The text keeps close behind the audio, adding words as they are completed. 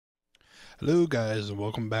Hello guys and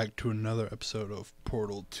welcome back to another episode of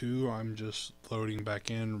Portal 2. I'm just loading back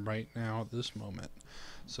in right now at this moment.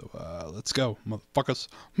 So let's go, motherfuckers.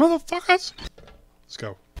 Motherfuckers! Let's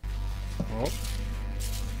go. Oh.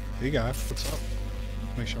 Hey guy, what's up?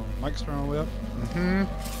 Make sure my mic's turned all the way up.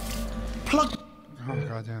 Plug. Oh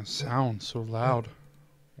goddamn sound so loud.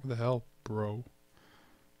 What the hell, bro?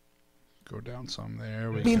 Go down some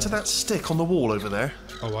there. Me into that stick on the wall over there.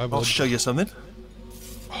 Oh, I'll show you something.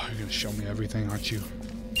 Oh, you're gonna show me everything, aren't you?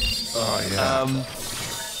 Oh yeah.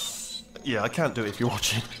 Yeah, I can't do it if you're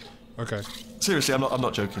watching. Okay. Seriously, I'm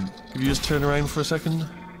not joking. Can you just turn around for a second?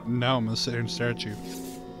 No, I'm gonna sit here and stare at you.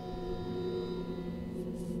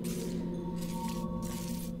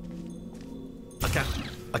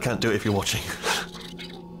 I can't do it if you're watching.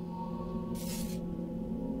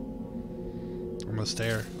 I'm gonna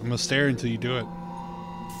stare. I'm gonna stare until you do it.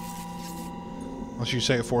 Unless you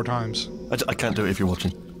say it 4 times. I can't do it if you're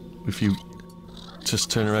watching. If you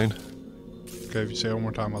just turn around. Okay, if you say it one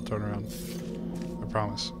more time, I'll turn around. I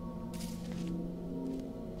promise.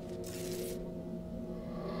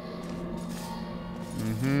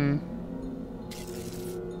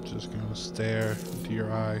 Just gonna stare into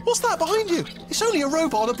your eye. What's that behind you? It's only a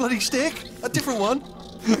robot on a bloody stick. A different one.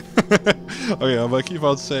 Okay, I'm gonna keep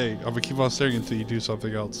on saying. I'm gonna keep on staring until you do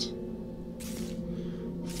something else.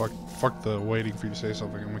 Fuck the waiting for you to say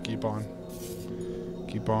something. I'm gonna keep on.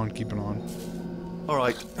 Keep on, keeping on. All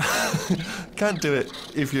right. Can't do it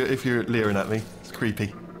if you're leering at me. It's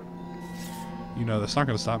creepy. You know, that's not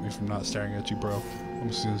gonna stop me from not staring at you, bro. I'm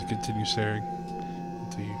just gonna continue staring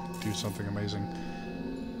until you do something amazing.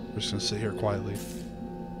 We're just gonna sit here quietly.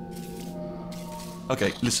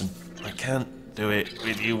 Okay, listen. I can't do it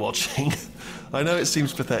with you watching. I know it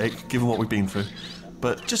seems pathetic, given what we've been through,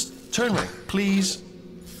 but just turn around, please.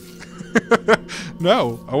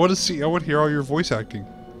 No, I want to hear all your voice acting.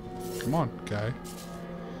 Come on, guy.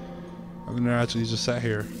 I've been actually just sat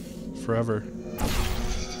here forever.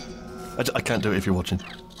 I can't do it if you're watching.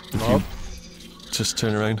 If Oh. you just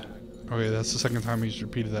turn around. Okay, that's the second time he's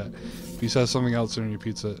repeated that. If he says something else and he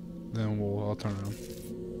repeats it, then I'll turn around.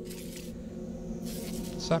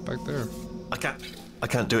 What's that back there? I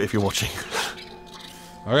can't do it if you're watching.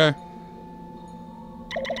 Okay.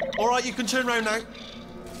 All right, you can turn around now.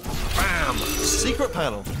 Bam! Secret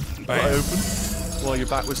panel. Bam. Open while your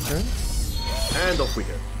back was turned, and off we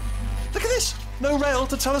go. Look at this. No rail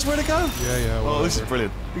to tell us where to go. Yeah. Oh, this is whatever.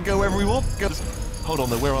 brilliant. We can go wherever we want. Go. Hold on,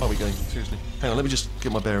 though. Where are we going? Seriously. Hang on. Let me just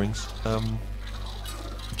get my bearings.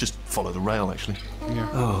 Just follow the rail, actually. Yeah.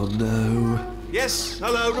 Oh no. Yes.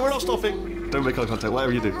 Hello. No, we're not stopping. Don't make eye contact.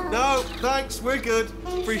 Whatever you do. No. Thanks. We're good.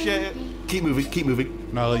 Appreciate it. Keep moving. Keep moving.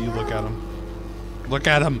 Now I'll let you look at him. Look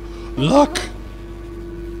at him. Look!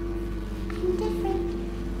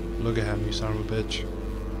 Look at him, you son of a bitch.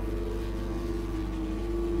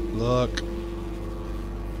 Look.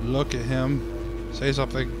 Look at him. Say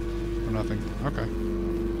something. Or nothing. Okay.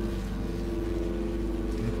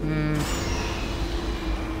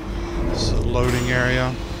 This is a loading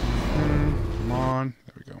area. Come on.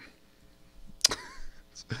 There we go.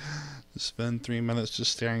 Just spend 3 minutes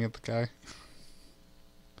just staring at the guy.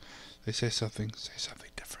 They say something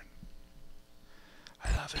different.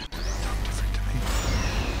 I love it when they talk different to me.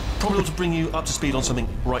 Probably ought to bring you up to speed on something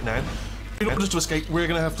right now. In order to escape, we're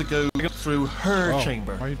going to have to go through her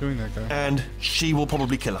chamber. Why are you doing that, guy? And she will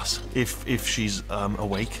probably kill us if she's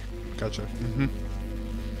awake. Gotcha.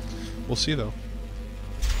 We'll see, though.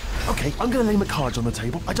 Okay, I'm going to lay my cards on the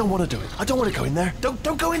table. I don't want to do it. I don't want to go in there.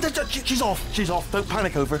 Don't go in there. She's off. She's off. Don't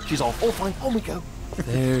panic over her. She's off. All fine. On we go.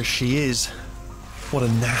 There she is. What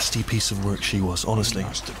a nasty piece of work she was, honestly.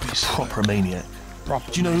 Nasty piece of Proper maniac. Do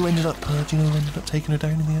you know who ended up taking her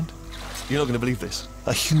down in the end? You're not going to believe this.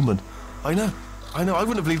 A human. I know. I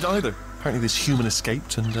wouldn't have believed either. Apparently this human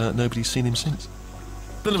escaped and nobody's seen him since.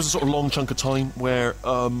 Then there was a sort of long chunk of time where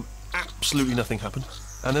absolutely nothing happened.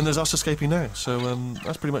 And then there's us escaping now. So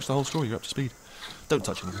that's pretty much the whole story. You're up to speed. Don't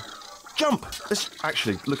touch anything. Jump!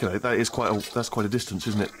 Actually, look at it. That's quite a distance,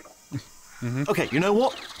 isn't it? Okay, you know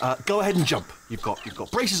what? Go ahead and jump. You've got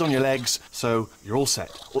braces on your legs, so you're all set.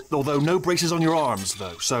 Although no braces on your arms,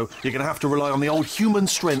 though. So you're going to have to rely on the old human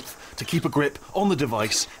strength to keep a grip on the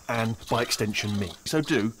device and, by extension, me. So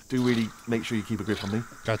do really make sure you keep a grip on me.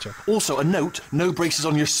 Gotcha. Also, a note: no braces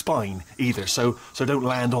on your spine either. So don't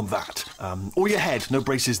land on that. Or your head. No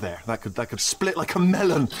braces there. That could split like a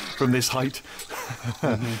melon from this height.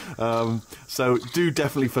 So do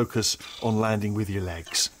definitely focus on landing with your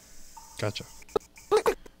legs. Gotcha.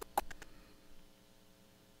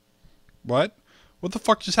 What? What the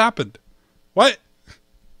fuck just happened? What?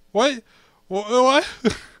 What? What?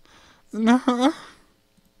 No.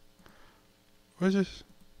 What is this?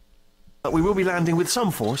 We will be landing with some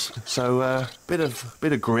force, so bit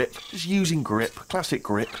of grip. Just using grip, classic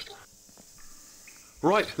grip.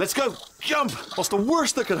 Right, let's go. Jump. What's the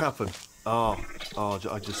worst that could happen? Oh,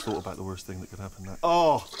 I just thought about the worst thing that could happen there.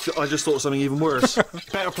 Oh, I just thought of something even worse.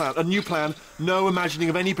 Better plan, a new plan. No imagining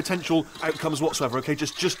of any potential outcomes whatsoever. Okay,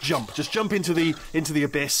 just jump. Just jump into the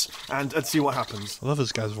abyss and see what happens. I love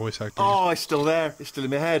this guy's voice acting. Oh, it's still there. It's still in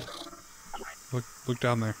my head. Look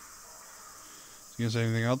down there. You gonna say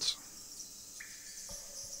anything else?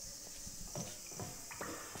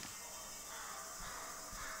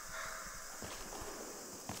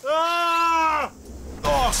 Ah!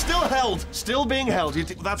 Oh, still held. Still being held.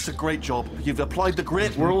 That's a great job. You've applied the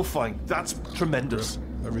grit. We're all fine. That's tremendous.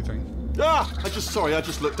 Everything. Ah! I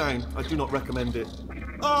just looked down. I do not recommend it.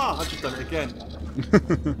 Ah! I've just done it again.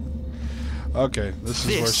 Okay, this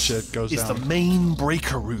is where shit goes down. This is the main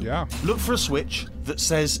breaker room. Yeah. Look for a switch that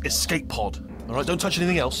says escape pod. All right, don't touch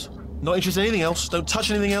anything else. Not interested in anything else. Don't touch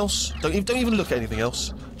anything else. Don't even look at anything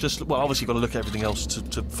else. Just, well, obviously you've got to look at everything else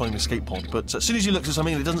to find escape pod. But as soon as you look at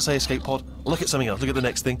something and it doesn't say escape pod, look at something else. Look at the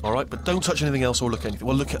next thing, all right? But don't touch anything else or look at anything.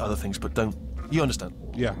 Well, look at other things, but don't. You understand?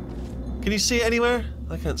 Yeah. Can you see it anywhere?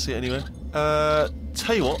 I can't see it anywhere.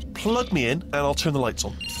 Tell you what, plug me in and I'll turn the lights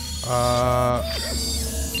on.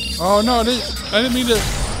 Oh no, I didn't mean to.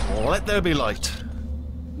 Let there be light.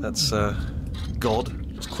 That's, God.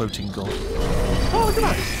 Just quoting God. Oh, look at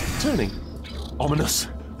that. It's turning. Ominous.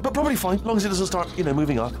 But probably fine, as long as it doesn't start,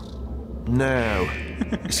 moving up. Now.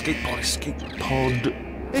 Escape pod.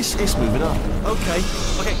 It's moving up. Okay.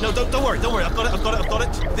 Okay, no, don't worry. I've got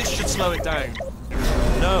it. This should slow it down.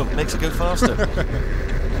 No, makes it go faster.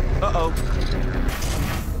 Uh-oh.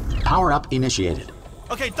 Power up initiated.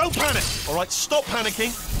 Okay, don't panic. All right, stop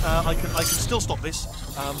panicking. I can still stop this.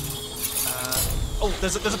 Oh,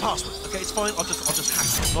 there's a password. Okay, it's fine. I'll just hack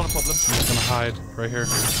it. Not a problem. I'm just gonna hide right here.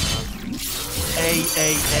 A.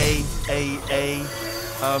 Okay. A.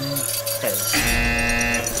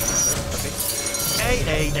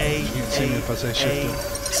 You can see me if I say shift.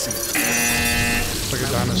 C. It's like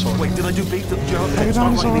a dinosaur. Wait, did I do beat the job? Like a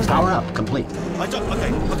dinosaur. Power up complete. I don't.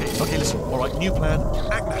 Okay. Listen. All right, new plan.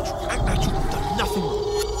 Act natural. Done nothing wrong.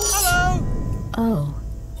 Hello. Oh,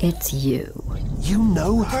 it's you. You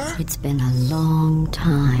know her? It's been a long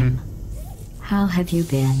time. How have you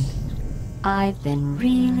been? I've been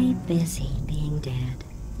really busy being dead.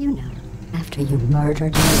 You know, after you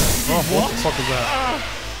murdered me. Oh, what the fuck is that?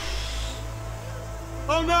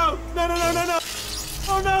 Oh no! No!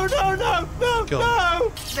 Oh no! Kill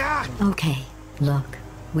No! Ah. Okay, look,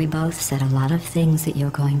 we both said a lot of things that you're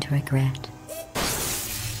going to regret.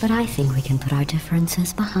 But I think we can put our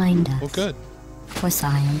differences behind us. Well, good. For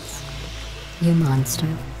science. You monster.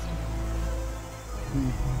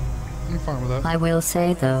 I'm fine with that. I will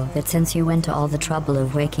say, though, that since you went to all the trouble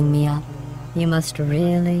of waking me up, you must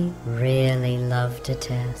really, really love to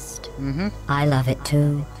test. I love it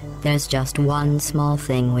too. There's just one small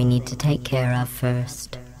thing we need to take care of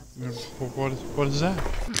first. What is that?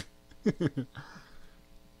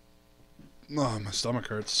 Oh, my stomach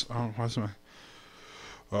hurts. Oh, why's my...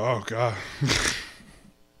 Oh, God.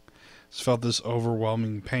 Just felt this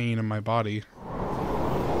overwhelming pain in my body.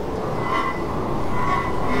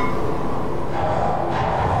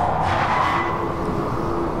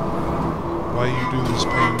 Why you do this,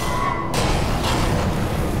 pain?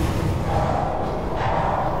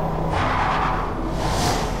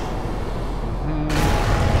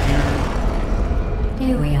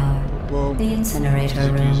 Here we are. Whoa. The incinerator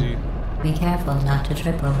Easy room. peasy. Be careful not to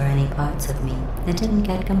trip over any parts of me that didn't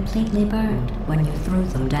get completely burned when you threw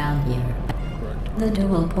them down here. Correct. The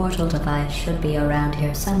dual portal device should be around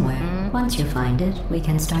here somewhere. Once you find it, we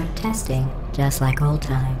can start testing, just like old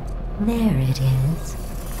times. There it is.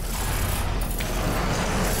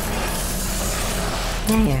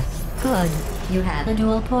 There. Good. You have the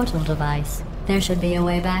dual portal device. There should be a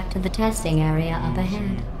way back to the testing area up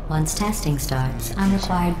ahead. Once testing starts, I'm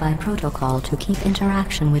required by protocol to keep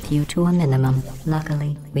interaction with you to a minimum.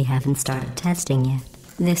 Luckily, we haven't started testing yet.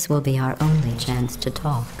 This will be our only chance to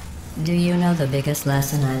talk. Do you know the biggest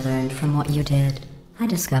lesson I learned from what you did? I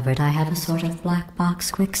discovered I have a sort of black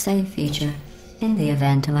box quick save feature. In the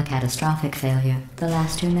event of a catastrophic failure, the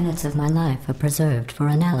last 2 minutes of my life are preserved for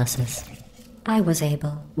analysis. I was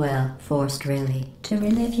able, well, forced really, to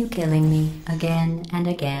relive you killing me again and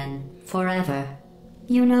again, forever.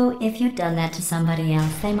 You know, if you'd done that to somebody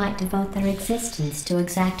else, they might devote their existence to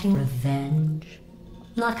exacting revenge.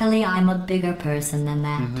 Luckily, I'm a bigger person than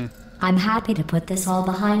that. I'm happy to put this all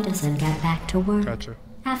behind us and get back to work. Gotcha.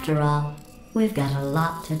 After all, we've got a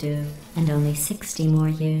lot to do, and only 60 more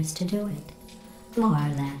years to do it. More or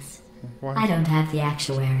less. Why? I don't have the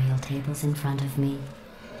actuarial tables in front of me.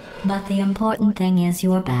 But the important thing is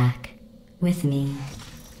you're back. With me.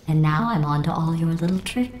 And now I'm on to all your little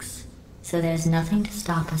tricks. So there's nothing to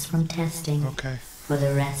stop us from testing. Okay. For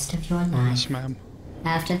the rest of your life. Yes, ma'am.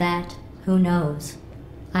 After that, who knows?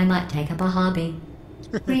 I might take up a hobby.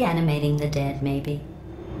 Reanimating the dead, maybe.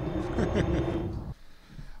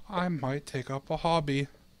 I might take up a hobby.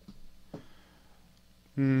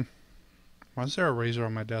 Why is there a razor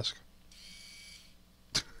on my desk?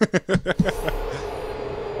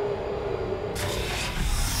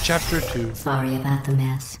 Chapter 2. Sorry about the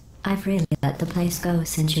mess. I've really let the place go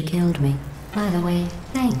since you killed me. By the way,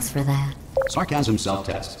 thanks for that. Sarcasm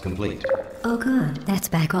self-test complete. Oh good, that's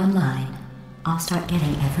back online. I'll start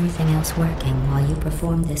getting everything else working while you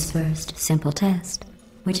perform this first simple test,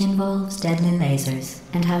 which involves deadly lasers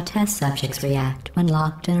and how test subjects react when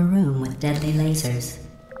locked in a room with deadly lasers.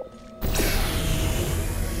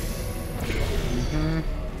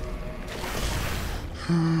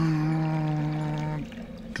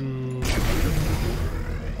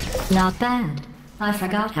 Not bad. I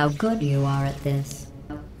forgot how good you are at this.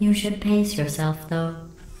 You should pace yourself, though.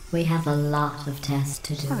 We have a lot of tests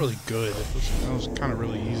to It's not do. really good. That was kind of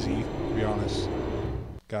really easy, to be honest.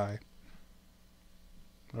 Guy.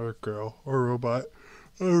 Or girl. Or robot.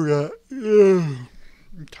 Oh, God. I'm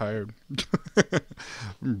tired.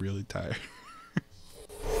 I'm really tired.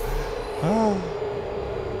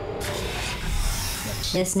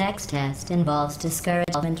 Next. This next test involves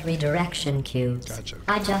discouragement redirection cubes. Gotcha.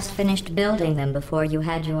 I just finished building them before you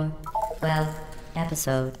had your, well,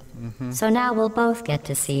 episode. So now we'll both get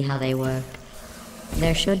to see how they work.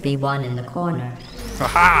 There should be one in the corner.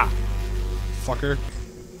 Haha! Fucker.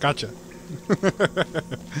 Gotcha.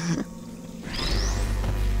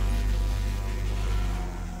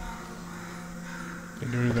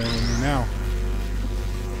 Can't do anything with me now.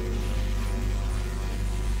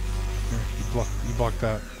 Here, you block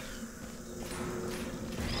that.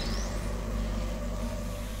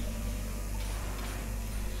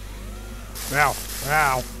 Ow!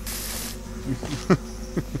 Ow!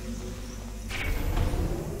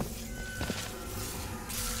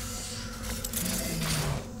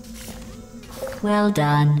 Well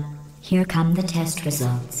done. Here come the test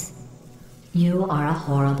results. You are a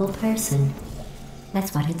horrible person.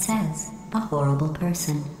 That's what it says. A horrible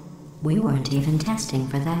person. We weren't even testing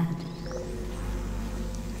for that.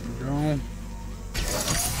 Go.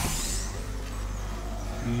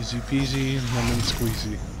 Easy peasy, lemon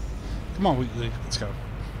squeezy. Come on, Wheatley, let's go.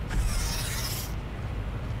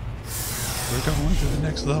 We're going to the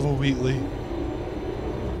next level, Wheatley.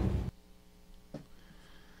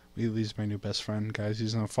 Wheatley's my new best friend, guys.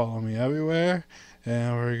 He's gonna follow me everywhere,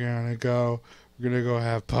 and we're gonna go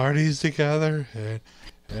have parties together, and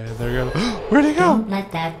they're gonna. Where'd he go? Don't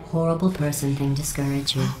let that horrible person thing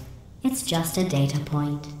discourage you. It's just a data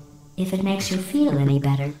point. If it makes you feel any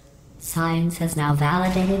better, science has now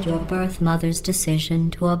validated your birth mother's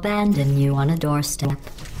decision to abandon you on a doorstep.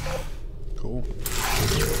 Cool.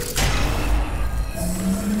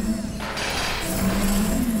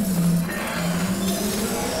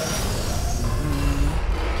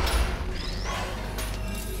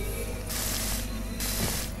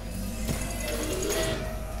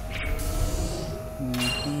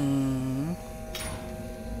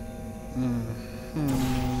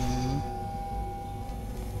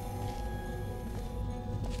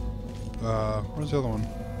 Where's the other one?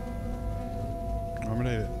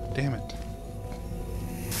 Eliminate it. Damn it.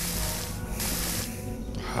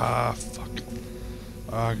 Ah, fuck.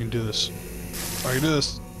 I can do this. I can do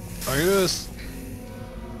this. I can do this.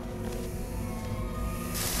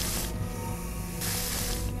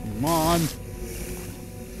 Come on.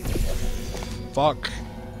 Fuck.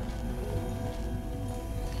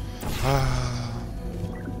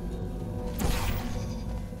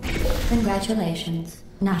 Congratulations.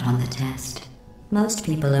 Not on the test. Most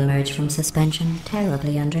people emerge from suspension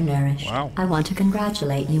terribly undernourished. Wow. I want to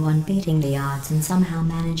congratulate you on beating the odds and somehow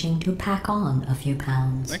managing to pack on a few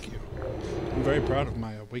pounds. Thank you. I'm very proud of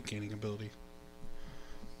my weight gaining ability.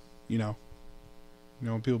 You know,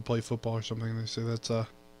 when people play football or something, they say that's it's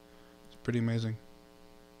pretty amazing.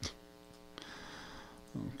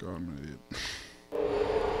 Oh god, I'm an idiot.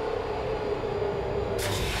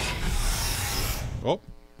 Oh,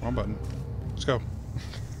 wrong button. Let's go.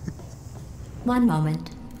 One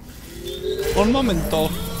moment. Un momento.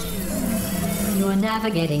 You're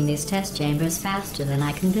navigating these test chambers faster than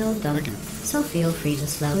I can build them. Thank you. So feel free to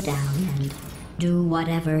slow down and do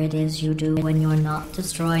whatever it is you do when you're not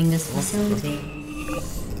destroying this facility.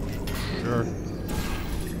 Sure.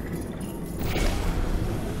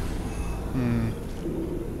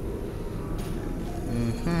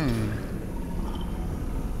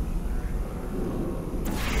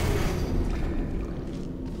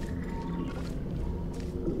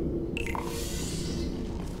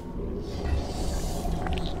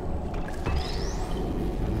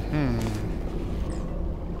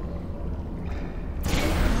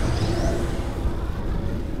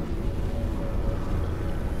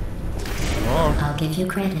 I'll give you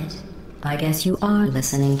credit. I guess you are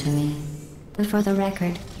listening to me. But for the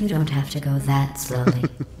record, you don't have to go that slowly.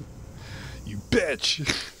 You bitch!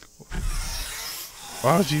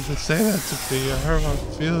 Why would you even say that to me? I hurt my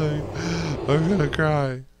feeling. I'm gonna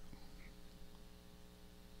cry.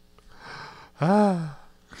 Ah.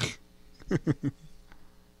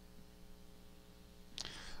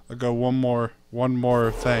 I'll go one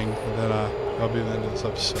more thing, and then I'll be the end of this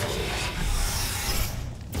episode.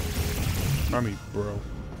 I mean, bro.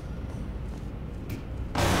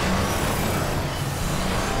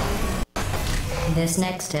 This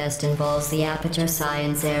next test involves the Aperture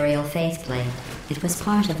Science Aerial Faceplate. It was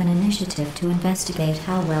part of an initiative to investigate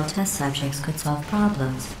how well test subjects could solve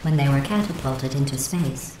problems when they were catapulted into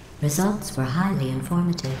space. Results were highly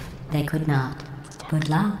informative. They could not. Good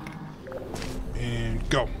luck. And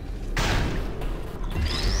go.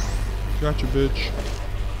 Gotcha, bitch.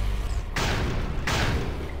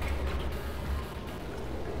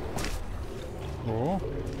 Oh.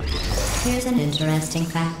 Here's an interesting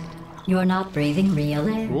fact. You're not breathing real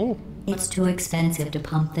air. Cool. It's too expensive to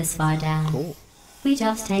pump this far down. Cool. We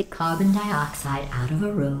just take carbon dioxide out of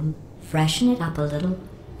a room, freshen it up a little,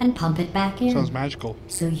 and pump it back in. Sounds magical.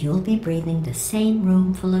 So you'll be breathing the same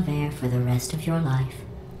room full of air for the rest of your life.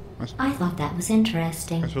 I thought that was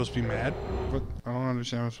interesting. I'm supposed to be mad? What? I don't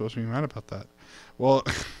understand. I'm supposed to be mad about that. Well,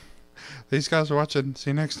 these guys are watching. See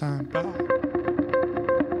you next time. Bye.